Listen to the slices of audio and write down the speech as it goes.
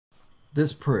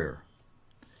This prayer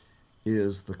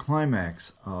is the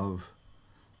climax of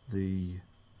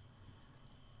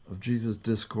Jesus'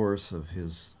 discourse, of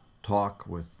his talk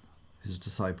with his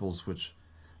disciples, which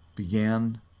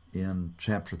began in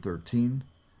chapter 13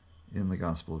 in the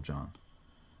Gospel of John.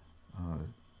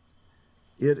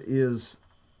 It is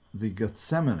the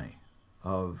Gethsemane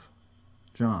of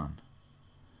John,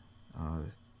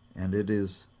 and it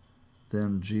is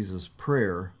then Jesus'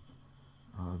 prayer,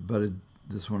 but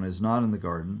this one is not in the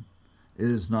garden. It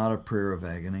is not a prayer of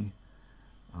agony.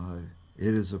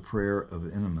 It is a prayer of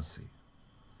intimacy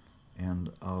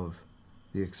and of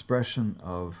the expression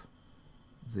of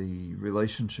the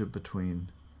relationship between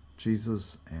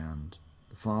Jesus and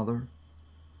the Father,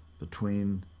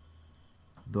 between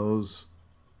those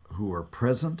who are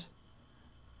present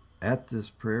at this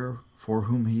prayer for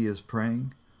whom he is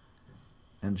praying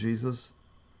and Jesus.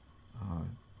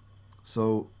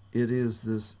 So it is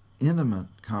this intimate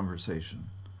conversation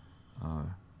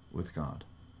with God.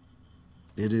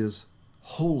 It is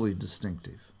wholly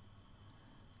distinctive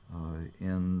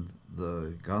in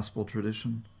the gospel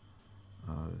tradition.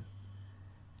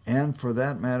 And for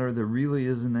that matter, there really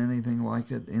isn't anything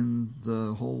like it in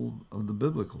the whole of the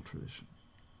biblical tradition.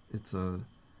 It's an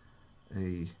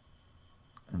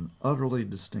utterly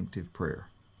distinctive prayer.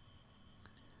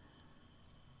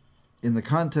 In the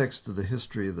context of the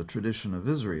history of the tradition of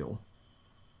Israel,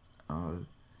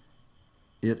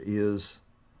 it is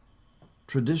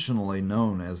traditionally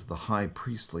known as the high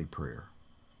priestly prayer.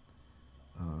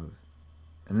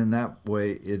 And in that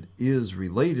way, it is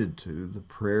related to the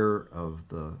prayer of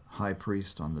the high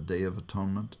priest on the Day of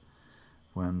Atonement,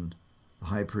 when the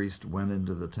high priest went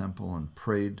into the temple and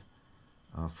prayed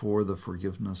for the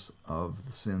forgiveness of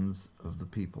the sins of the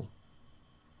people.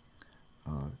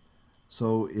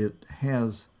 So it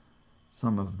has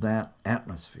some of that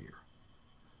atmosphere.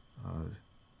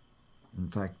 In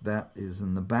fact, that is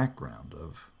in the background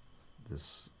of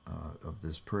this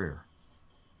prayer.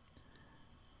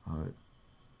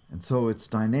 And so its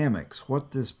dynamics,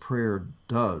 what this prayer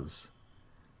does,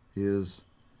 is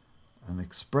an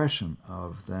expression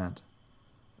of that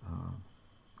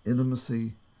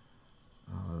intimacy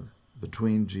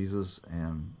between Jesus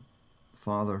and the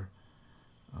Father,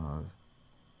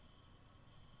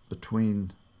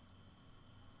 between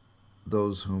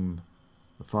those whom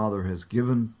the Father has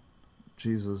given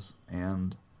Jesus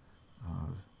and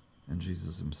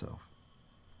Jesus himself.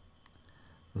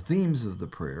 The themes of the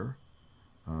prayer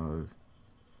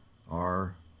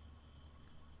are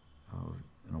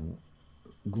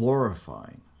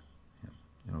glorifying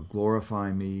him.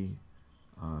 Glorify me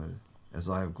as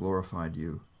I have glorified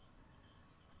you.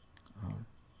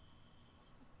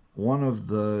 One of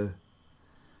the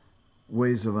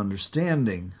ways of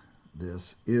understanding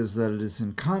this is that it is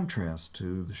in contrast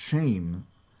to the shame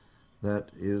that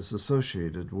is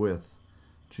associated with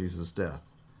Jesus' death.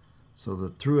 So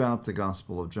that throughout the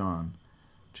Gospel of John,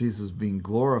 Jesus being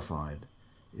glorified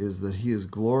is that he is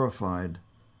glorified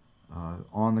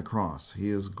on the cross. He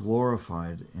is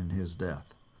glorified in his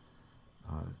death,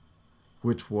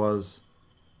 which was,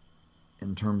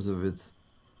 in terms of its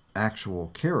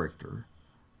actual character,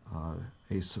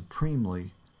 a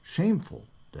supremely shameful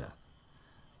death,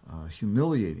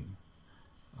 humiliating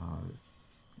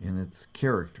in its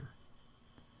character.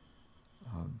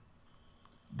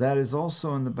 That is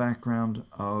also in the background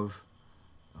of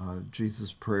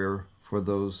Jesus' prayer for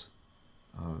those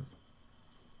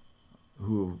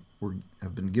who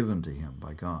have been given to him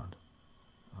by God.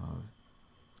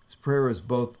 His prayer is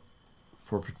both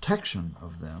for protection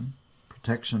of them,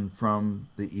 protection from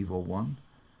the evil one.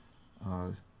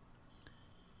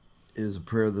 It is a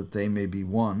prayer that they may be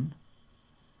one.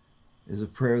 It is a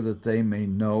prayer that they may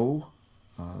know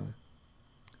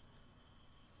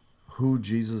who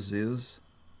Jesus is,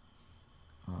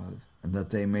 and that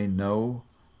they may know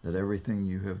that everything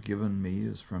you have given me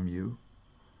is from you.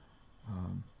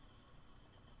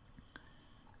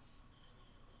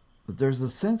 But there's a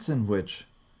sense in which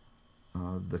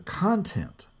the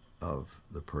content of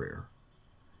the prayer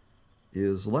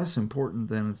is less important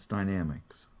than its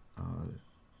dynamics,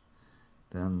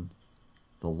 than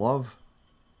the love,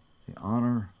 the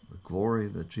honor, the glory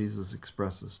that Jesus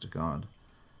expresses to God,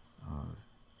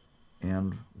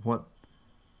 and what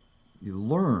you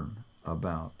learn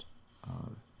about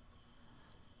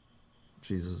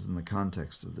Jesus in the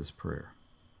context of this prayer.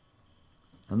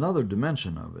 Another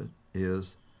dimension of it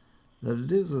is that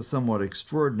it is a somewhat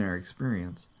extraordinary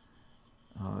experience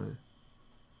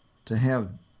to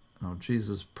have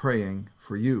Jesus praying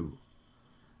for you.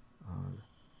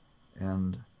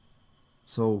 And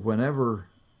so whenever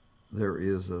there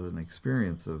is an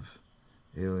experience of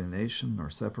alienation or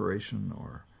separation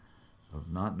or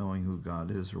of not knowing who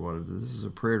God is or whatever. This is a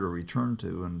prayer to return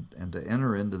to and to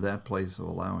enter into that place of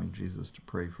allowing Jesus to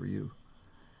pray for you.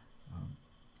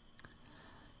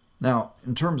 Now,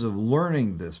 in terms of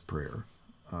learning this prayer,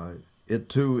 it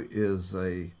too is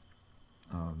a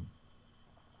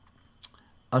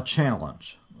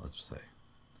challenge, let's say.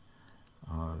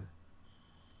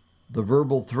 The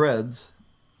verbal threads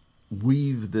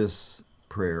weave this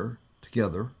prayer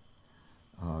together.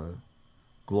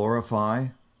 Glorify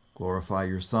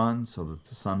your Son so that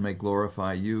the Son may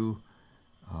glorify you.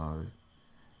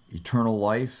 Eternal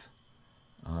life,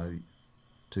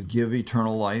 to give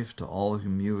eternal life to all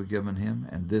whom you have given him,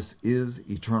 and this is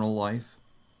eternal life,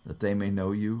 that they may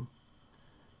know you.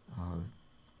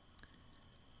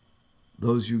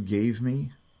 Those you gave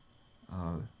me,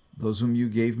 those whom you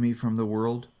gave me from the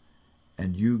world,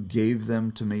 and you gave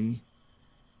them to me,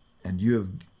 and you have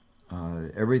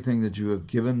everything that you have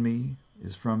given me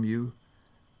is from you.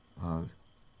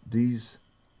 These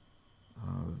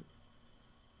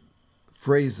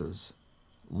phrases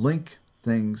link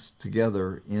things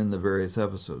together in the various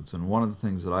episodes, and one of the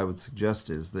things that I would suggest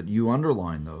is that you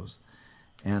underline those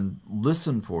and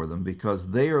listen for them, because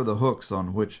they are the hooks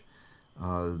on which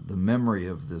the memory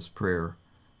of this prayer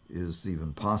is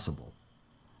even possible.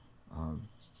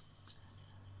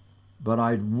 But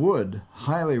I would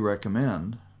highly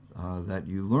recommend that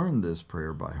you learn this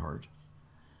prayer by heart,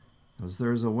 because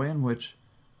there's a way in which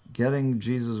getting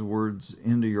Jesus' words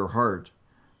into your heart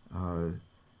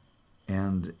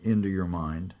and into your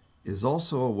mind is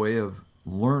also a way of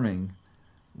learning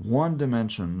one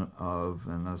dimension of,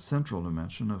 and a central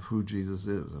dimension of who Jesus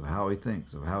is, of how he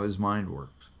thinks, of how his mind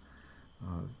works.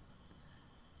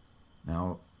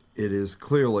 Now, it is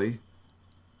clearly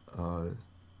a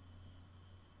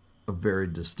very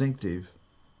distinctive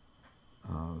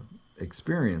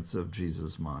experience of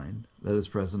Jesus' mind that is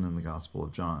present in the Gospel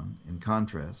of John, in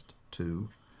contrast to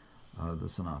the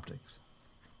synoptics.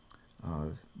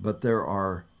 But there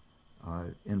are,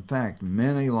 in fact,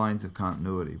 many lines of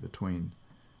continuity between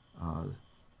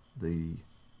the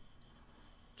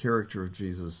character of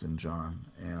Jesus in John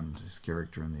and his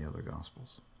character in the other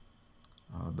Gospels.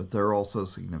 But there are also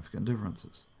significant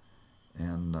differences.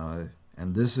 And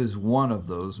this is one of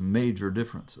those major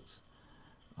differences,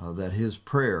 that his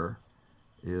prayer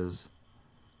is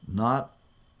not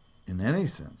in any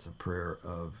sense a prayer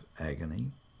of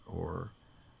agony or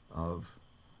of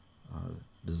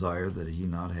desire that he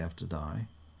not have to die.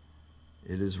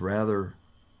 It is rather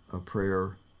a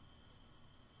prayer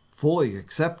fully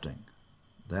accepting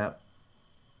that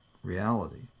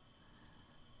reality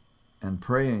and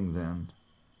praying then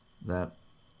that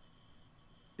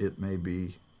it may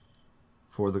be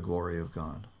for the glory of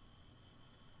God,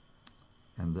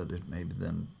 and that it may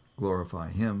then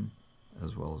glorify him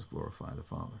as well as glorify the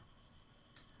Father.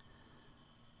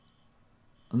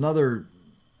 Another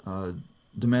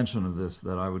dimension of this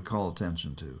that I would call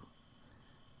attention to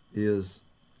is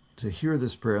to hear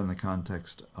this prayer in the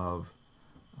context of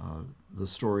the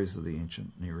stories of the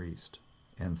ancient Near East,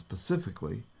 and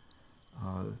specifically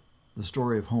the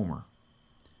story of Homer.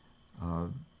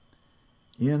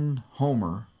 In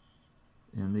Homer,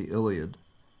 in the Iliad,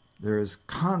 there is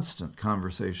constant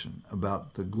conversation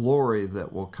about the glory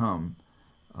that will come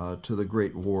to the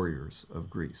great warriors of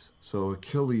Greece. So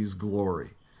Achilles'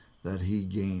 glory that he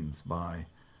gains by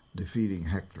defeating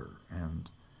Hector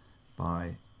and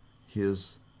by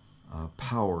his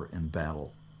power in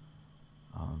battle.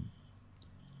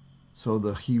 So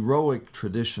the heroic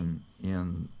tradition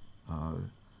in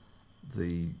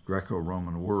the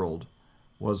Greco-Roman world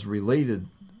was related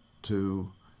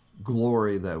to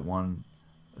glory that one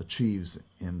achieves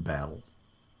in battle.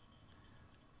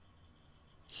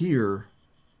 Here,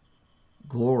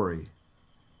 glory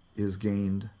is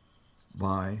gained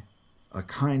by a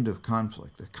kind of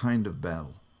conflict, a kind of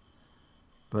battle,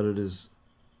 but it is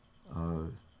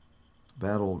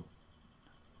battle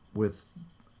with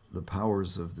the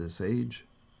powers of this age.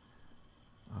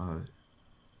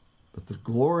 But the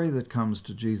glory that comes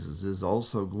to Jesus is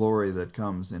also glory that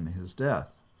comes in his death,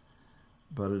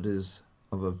 but it is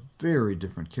of a very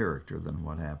different character than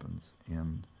what happens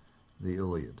in the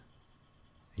Iliad.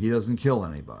 He doesn't kill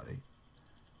anybody.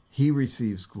 He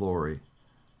receives glory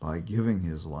by giving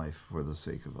his life for the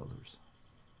sake of others.